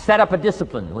act. Set up a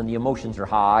discipline when the emotions are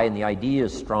high and the idea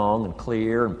is strong and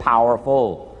clear and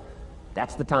powerful.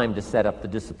 That's the time to set up the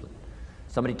discipline.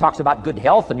 Somebody talks about good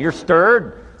health and you're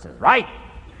stirred. Says, right,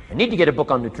 I need to get a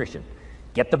book on nutrition.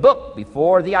 Get the book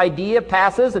before the idea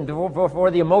passes and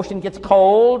before the emotion gets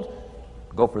cold.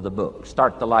 Go for the book.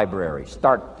 Start the library.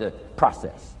 Start the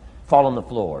process. Fall on the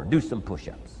floor. Do some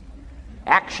push-ups.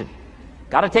 Action.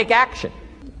 Got to take action.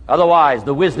 Otherwise,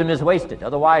 the wisdom is wasted.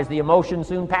 Otherwise, the emotion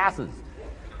soon passes.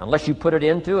 Unless you put it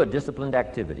into a disciplined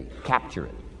activity. Capture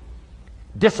it.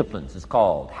 Disciplines is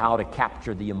called how to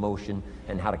capture the emotion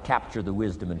and how to capture the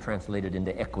wisdom and translate it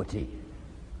into equity.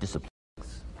 Disciplines.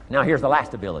 Now, here's the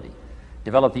last ability.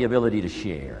 Develop the ability to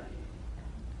share.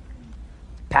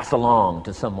 Pass along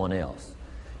to someone else.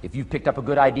 If you've picked up a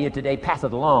good idea today, pass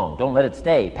it along. Don't let it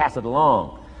stay. Pass it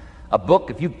along. A book,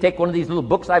 if you take one of these little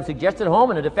books I've suggested at home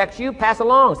and it affects you, pass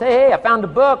along. Say, hey, I found a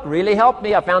book, really helped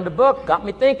me. I found a book, got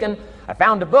me thinking. I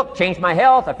found a book, changed my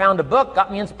health. I found a book,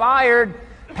 got me inspired.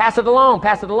 Pass it along,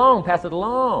 pass it along, pass it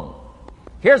along.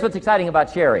 Here's what's exciting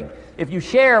about sharing. If you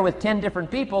share with 10 different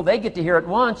people, they get to hear it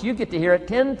once, you get to hear it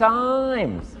 10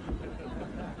 times.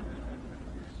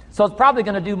 So it's probably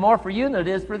going to do more for you than it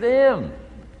is for them.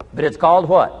 But it's called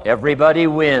what? Everybody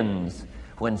wins.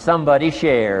 When somebody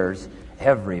shares,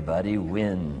 everybody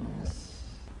wins.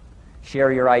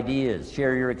 Share your ideas,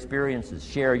 share your experiences,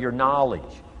 share your knowledge.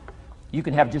 You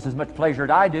can have just as much pleasure as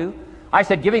I do. I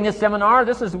said, giving this seminar,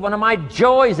 this is one of my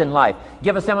joys in life.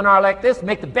 Give a seminar like this,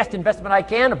 make the best investment I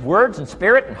can of words and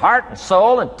spirit and heart and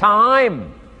soul and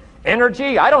time,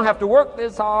 energy. I don't have to work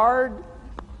this hard.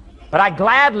 But I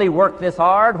gladly work this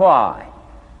hard. Why?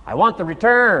 I want the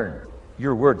return.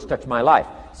 Your words touch my life.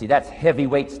 See, that's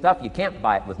heavyweight stuff. You can't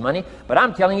buy it with money. But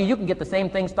I'm telling you, you can get the same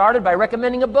thing started by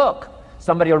recommending a book.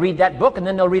 Somebody will read that book, and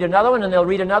then they'll read another one, and they'll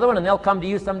read another one, and they'll come to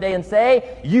you someday and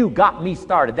say, you got me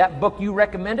started. That book you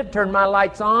recommended turned my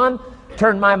lights on,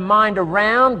 turned my mind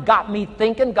around, got me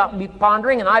thinking, got me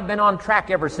pondering, and I've been on track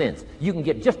ever since. You can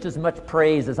get just as much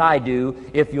praise as I do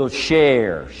if you'll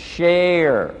share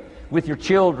with your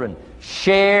children,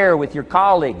 share with your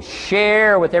colleagues,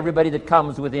 share with everybody that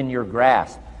comes within your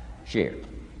grasp. Share.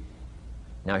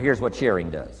 Now here's what sharing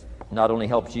does. Not only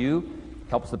helps you,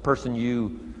 helps the person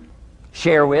you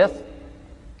share with.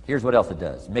 Here's what else it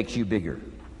does. Makes you bigger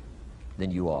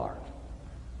than you are.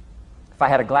 If I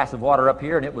had a glass of water up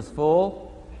here and it was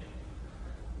full,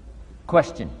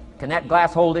 question, can that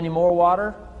glass hold any more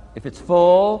water? If it's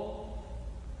full,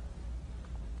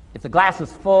 if the glass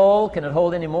is full, can it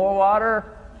hold any more water?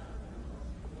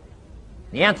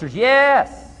 The answer is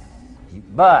yes.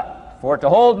 But for it to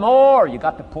hold more, you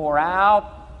got to pour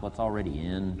out what's already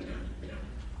in.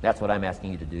 That's what I'm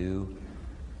asking you to do.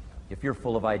 If you're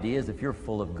full of ideas, if you're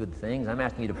full of good things, I'm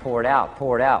asking you to pour it out,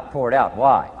 pour it out, pour it out.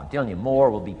 Why? I'm telling you, more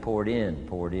will be poured in,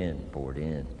 poured in, poured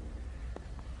in.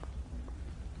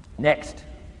 Next,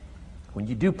 when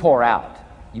you do pour out,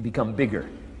 you become bigger.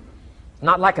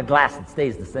 Not like a glass that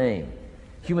stays the same.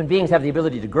 Human beings have the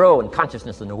ability to grow in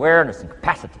consciousness and awareness and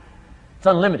capacity. It's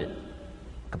unlimited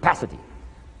capacity.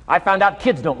 I found out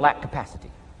kids don't lack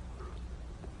capacity.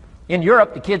 In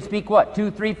Europe, the kids speak what?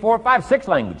 2, 3, 4, 5, 6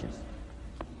 languages.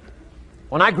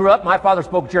 When I grew up, my father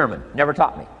spoke German, never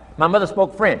taught me. My mother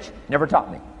spoke French, never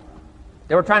taught me.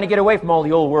 They were trying to get away from all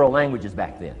the old world languages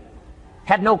back then.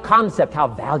 Had no concept how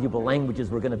valuable languages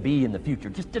were going to be in the future.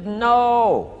 Just didn't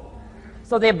know.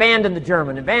 So they abandoned the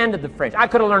German, abandoned the French. I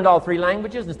could have learned all 3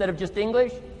 languages instead of just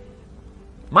English.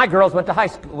 My girls went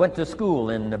to school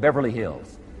in Beverly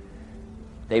Hills.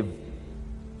 They've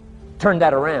turned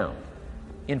that around.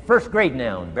 In first grade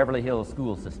now in Beverly Hills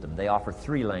school system, they offer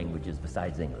 3 languages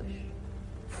besides English.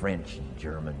 French and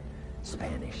German,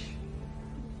 Spanish.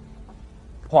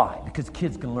 Why? Because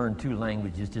kids can learn 2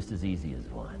 languages just as easy as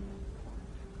 1.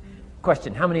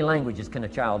 Question, how many languages can a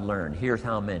child learn? Here's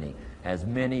how many. As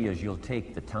many as you'll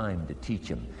take the time to teach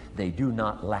them. They do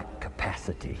not lack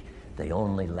capacity. They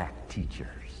only lack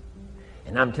teachers.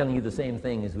 And I'm telling you the same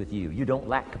thing is with you. You don't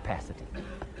lack capacity.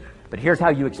 But here's how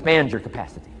you expand your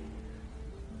capacity.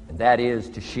 And that is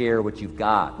to share what you've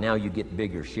got. Now you get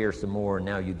bigger. Share some more, and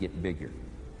now you get bigger.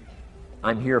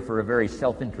 I'm here for a very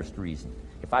self-interest reason.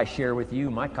 If I share with you,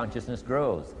 my consciousness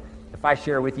grows. If I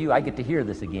share with you, I get to hear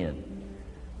this again.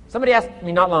 Somebody asked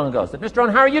me not long ago, said, Mr. Rohn,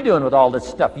 how are you doing with all this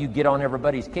stuff? You get on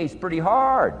everybody's case pretty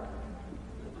hard.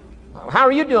 How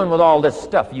are you doing with all this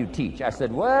stuff you teach? I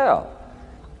said, well,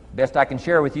 best I can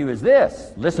share with you is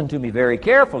this. Listen to me very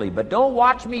carefully, but don't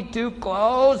watch me too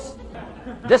close.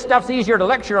 This stuff's easier to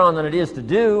lecture on than it is to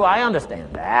do. I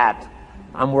understand that.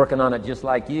 I'm working on it just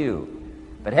like you.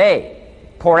 But hey,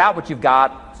 pour out what you've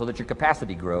got so that your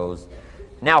capacity grows.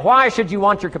 Now, why should you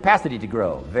want your capacity to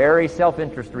grow? Very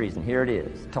self-interest reason. Here it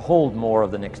is. To hold more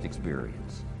of the next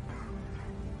experience.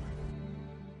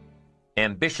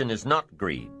 Ambition is not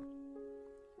greed.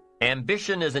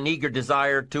 Ambition is an eager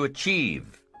desire to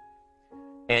achieve,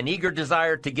 an eager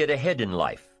desire to get ahead in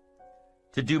life,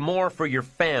 to do more for your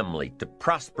family, to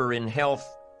prosper in health,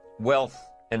 wealth,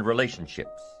 and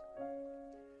relationships.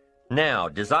 Now,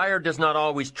 desire does not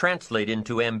always translate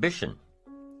into ambition.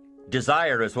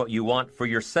 Desire is what you want for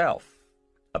yourself.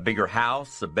 A bigger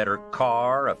house, a better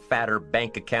car, a fatter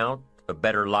bank account, a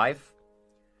better life.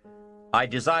 I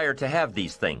desire to have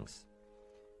these things.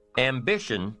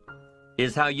 Ambition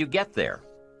is how you get there.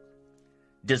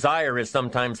 Desire is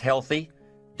sometimes healthy.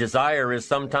 Desire is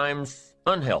sometimes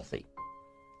unhealthy.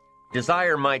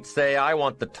 Desire might say, I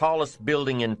want the tallest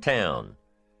building in town.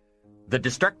 The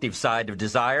destructive side of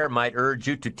desire might urge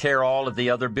you to tear all of the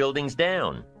other buildings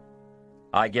down.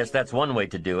 I guess that's one way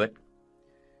to do it.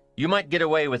 You might get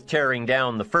away with tearing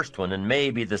down the first one and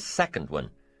maybe the second one.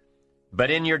 But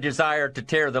in your desire to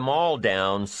tear them all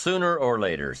down, sooner or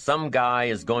later, some guy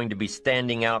is going to be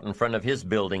standing out in front of his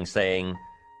building saying,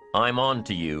 I'm on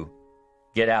to you.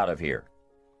 Get out of here.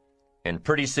 And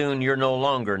pretty soon you're no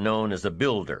longer known as a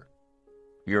builder.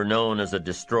 You're known as a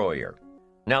destroyer.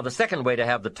 Now, the second way to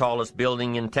have the tallest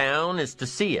building in town is to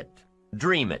see it,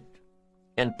 dream it,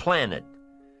 and plan it.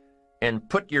 And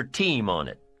put your team on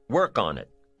it. Work on it.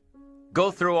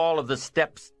 Go through all of the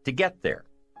steps to get there.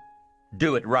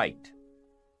 Do it right.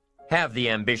 Have the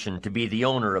ambition to be the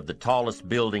owner of the tallest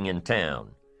building in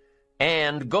town.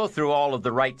 And go through all of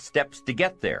the right steps to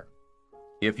get there.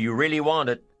 If you really want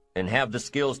it, and have the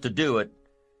skills to do it,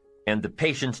 and the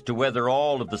patience to weather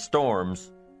all of the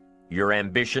storms, your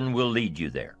ambition will lead you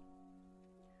there.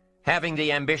 Having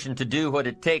the ambition to do what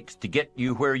it takes to get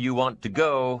you where you want to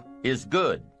go is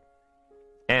good.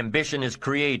 Ambition is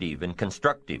creative and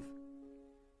constructive.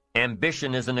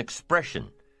 Ambition is an expression.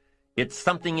 It's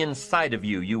something inside of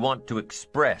you want to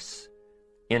express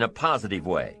in a positive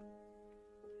way.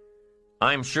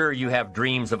 I'm sure you have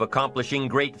dreams of accomplishing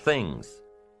great things.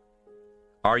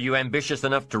 Are you ambitious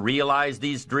enough to realize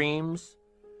these dreams?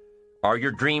 Are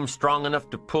your dreams strong enough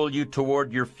to pull you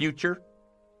toward your future?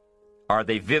 Are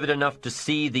they vivid enough to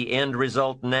see the end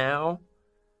result now?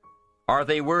 Are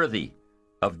they worthy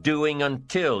of doing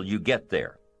until you get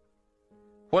there?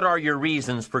 What are your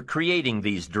reasons for creating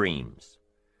these dreams?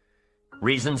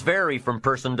 Reasons vary from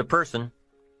person to person.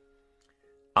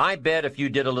 I bet if you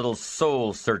did a little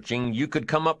soul searching, you could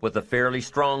come up with a fairly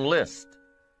strong list.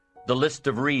 The list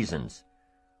of reasons.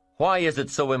 Why is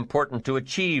it so important to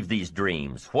achieve these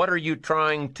dreams? What are you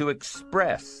trying to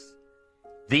express?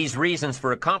 These reasons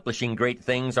for accomplishing great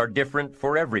things are different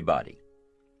for everybody.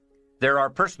 There are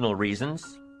personal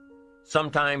reasons,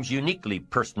 sometimes uniquely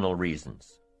personal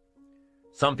reasons.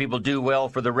 Some people do well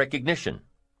for the recognition.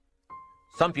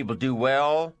 Some people do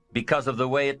well because of the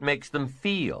way it makes them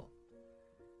feel.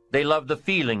 They love the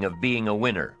feeling of being a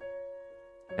winner.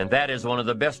 And that is one of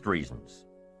the best reasons.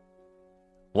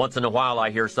 Once in a while I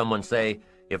hear someone say,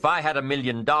 if I had $1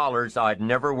 million, I'd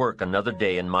never work another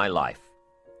day in my life.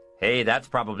 Hey, that's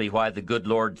probably why the good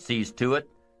Lord sees to it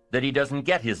that he doesn't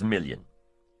get his million,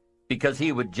 because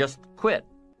he would just quit.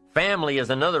 Family is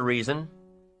another reason,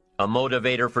 a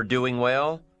motivator for doing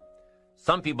well.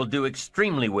 Some people do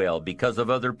extremely well because of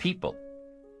other people,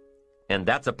 and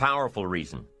that's a powerful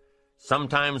reason.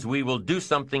 Sometimes we will do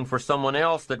something for someone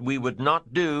else that we would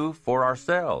not do for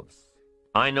ourselves.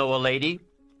 I know a lady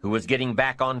who was getting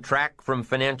back on track from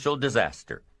financial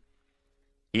disaster.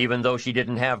 Even though she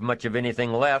didn't have much of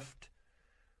anything left,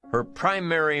 her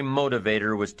primary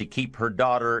motivator was to keep her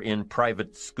daughter in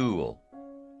private school,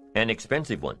 an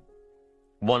expensive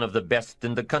one of the best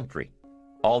in the country.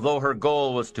 Although her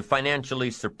goal was to financially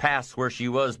surpass where she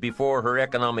was before her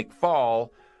economic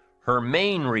fall, her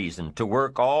main reason to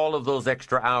work all of those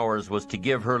extra hours was to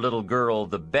give her little girl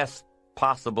the best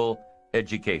possible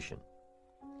education.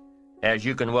 As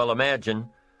you can well imagine,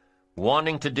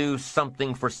 wanting to do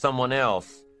something for someone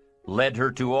else led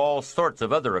her to all sorts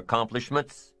of other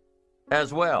accomplishments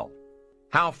as well.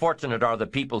 How fortunate are the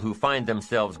people who find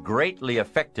themselves greatly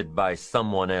affected by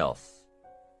someone else.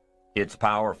 It's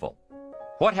powerful.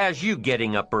 What has you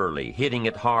getting up early, hitting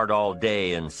it hard all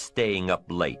day, and staying up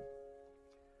late?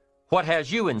 What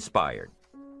has you inspired?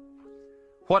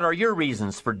 What are your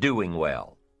reasons for doing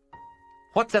well?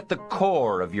 What's at the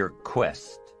core of your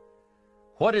quest?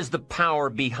 What is the power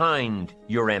behind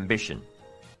your ambition?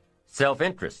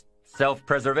 Self-interest,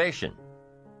 self-preservation.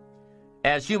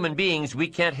 As human beings, we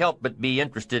can't help but be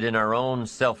interested in our own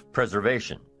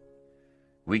self-preservation.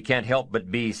 We can't help but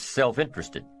be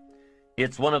self-interested.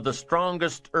 It's one of the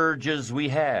strongest urges we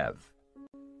have.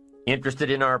 Interested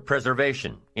in our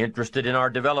preservation, interested in our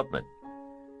development,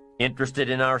 interested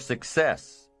in our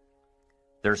success.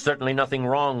 There's certainly nothing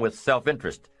wrong with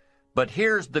self-interest, but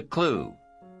here's the clue.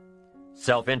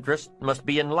 Self-interest must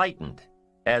be enlightened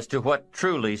as to what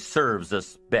truly serves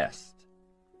us best.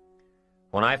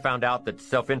 When I found out that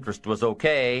self-interest was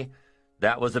okay,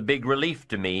 that was a big relief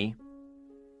to me.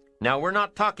 Now, we're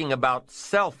not talking about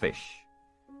selfish.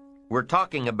 We're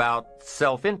talking about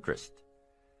self-interest.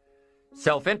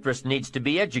 Self-interest needs to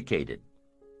be educated,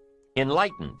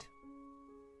 enlightened.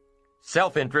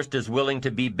 Self-interest is willing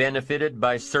to be benefited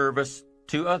by service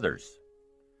to others,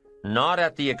 not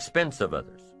at the expense of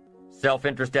others.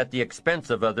 Self-interest at the expense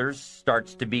of others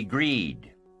starts to be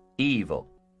greed, evil,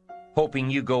 hoping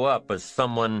you go up as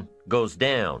someone goes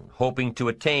down, hoping to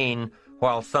attain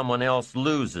while someone else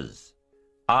loses.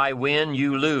 I win,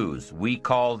 you lose. We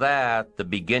call that the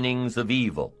beginnings of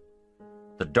evil,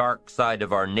 the dark side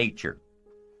of our nature,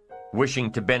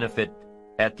 wishing to benefit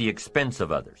at the expense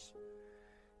of others.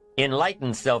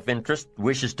 Enlightened self-interest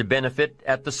wishes to benefit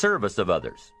at the service of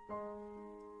others.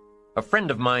 A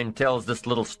friend of mine tells this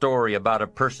little story about a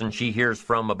person she hears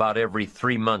from about every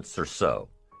 3 months or so.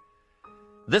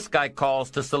 This guy calls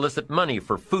to solicit money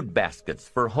for food baskets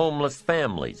for homeless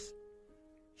families.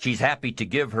 She's happy to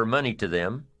give her money to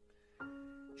them.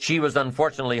 She was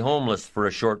unfortunately homeless for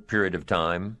a short period of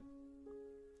time,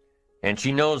 and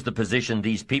she knows the position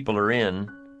these people are in.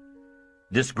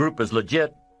 This group is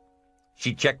legit.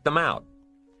 She checked them out.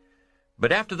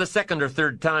 But after the second or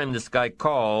third time this guy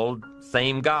called,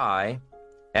 same guy,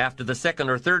 after the second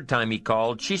or third time he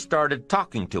called, she started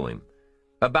talking to him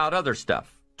about other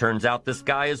stuff. Turns out this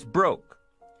guy is broke,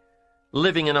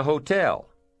 living in a hotel,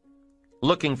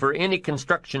 looking for any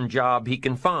construction job he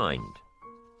can find.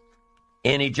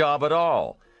 Any job at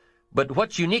all. But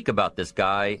what's unique about this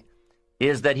guy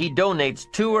is that he donates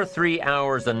 2 or 3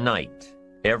 hours a night,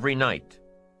 every night,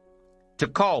 to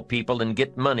call people and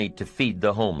get money to feed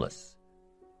the homeless.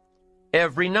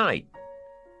 Every night,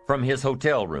 from his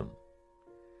hotel room.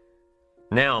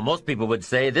 Now, most people would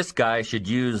say this guy should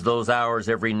use those hours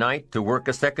every night to work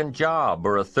a second job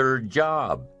or a third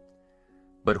job.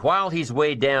 But while he's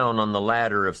way down on the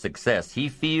ladder of success, he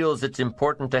feels it's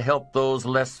important to help those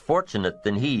less fortunate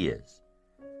than he is.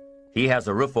 He has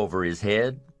a roof over his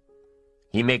head.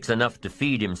 He makes enough to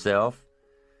feed himself.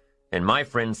 And my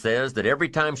friend says that every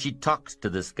time she talks to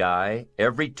this guy,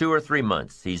 every 2 or 3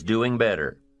 months, he's doing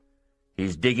better.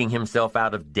 He's digging himself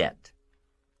out of debt.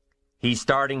 He's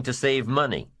starting to save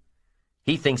money.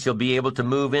 He thinks he'll be able to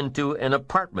move into an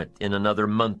apartment in another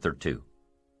month or 2.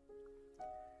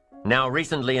 Now,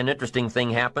 recently an interesting thing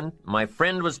happened. My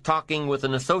friend was talking with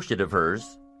an associate of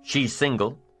hers. She's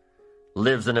single,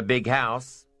 lives in a big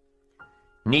house,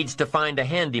 needs to find a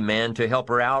handyman to help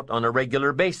her out on a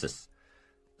regular basis,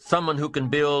 someone who can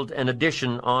build an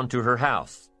addition onto her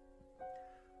house.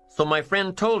 So my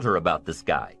friend told her about this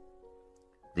guy.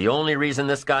 The only reason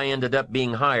this guy ended up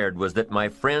being hired was that my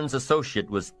friend's associate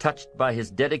was touched by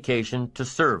his dedication to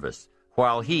service,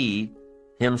 while he,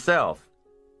 himself,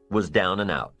 was down and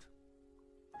out.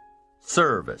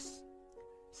 Service.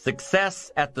 Success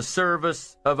at the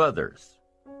service of others.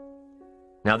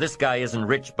 Now, this guy isn't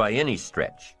rich by any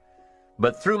stretch,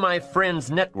 but through my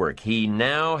friend's network, he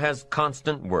now has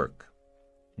constant work,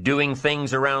 doing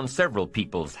things around several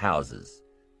people's houses.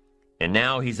 And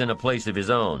now he's in a place of his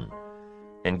own.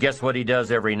 And guess what he does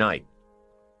every night?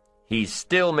 He's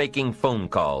still making phone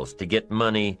calls to get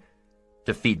money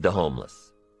to feed the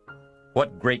homeless.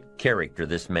 What great character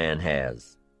this man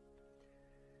has.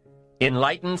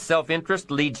 Enlightened self-interest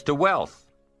leads to wealth.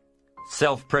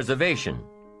 Self-preservation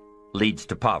leads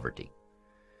to poverty.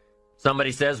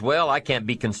 Somebody says, well, I can't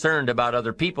be concerned about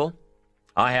other people.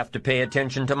 I have to pay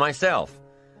attention to myself.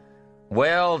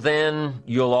 Well, then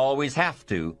you'll always have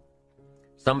to.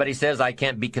 Somebody says I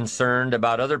can't be concerned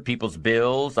about other people's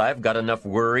bills. I've got enough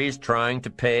worries trying to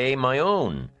pay my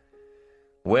own.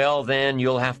 well, then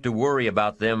you'll have to worry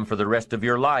about them for the rest of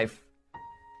your life.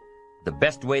 The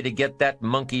best way to get that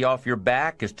monkey off your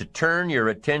back is to turn your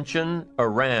attention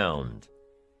around.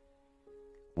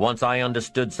 Once I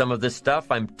understood some of this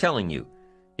stuff, I'm telling you,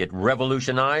 it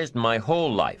revolutionized my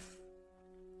whole life.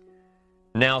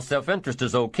 Now, self-interest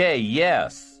is okay,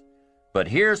 yes, but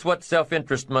here's what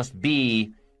self-interest must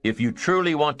be if you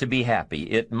truly want to be happy.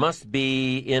 It must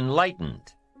be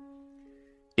enlightened.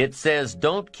 It says,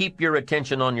 don't keep your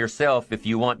attention on yourself if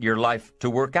you want your life to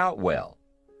work out well.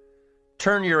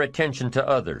 Turn your attention to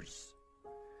others.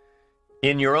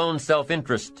 In your own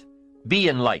self-interest, be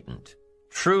enlightened.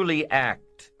 Truly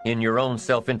act in your own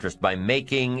self-interest by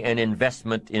making an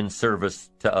investment in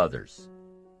service to others.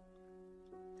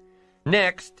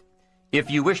 Next, if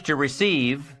you wish to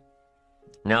receive,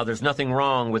 now there's nothing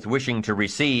wrong with wishing to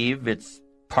receive. It's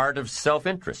part of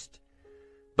self-interest.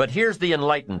 But here's the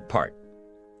enlightened part.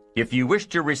 If you wish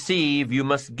to receive, you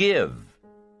must give.